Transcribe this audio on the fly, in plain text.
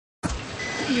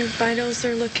Your vitals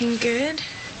are looking good.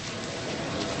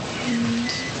 And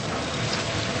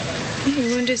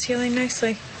your wound is healing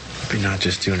nicely. You're not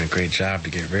just doing a great job to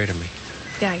get rid of me.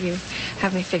 Yeah, you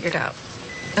have me figured out.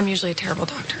 I'm usually a terrible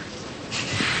doctor.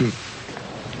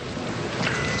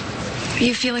 Are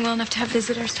you feeling well enough to have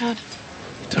visitors, Todd?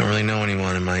 Don't really know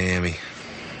anyone in Miami.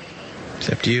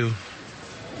 Except you.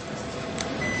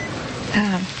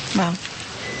 Well,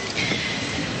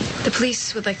 the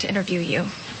police would like to interview you.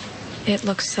 It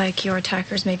looks like your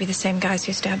attackers may be the same guys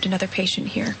who stabbed another patient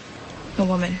here. A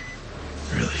woman.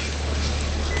 Really?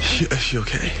 Is she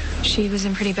okay? She was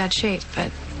in pretty bad shape,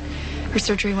 but her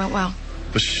surgery went well.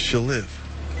 But she'll live.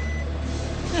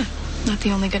 Yeah, not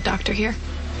the only good doctor here.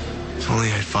 If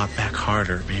only I'd fought back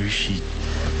harder, maybe she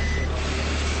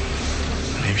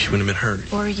wouldn't have been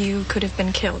hurt. Or you could have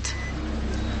been killed.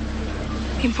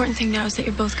 The important thing now is that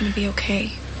you're both going to be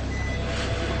okay.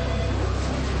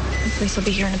 The police will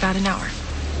be here in about an hour.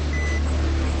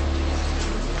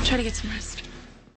 Try to get some rest.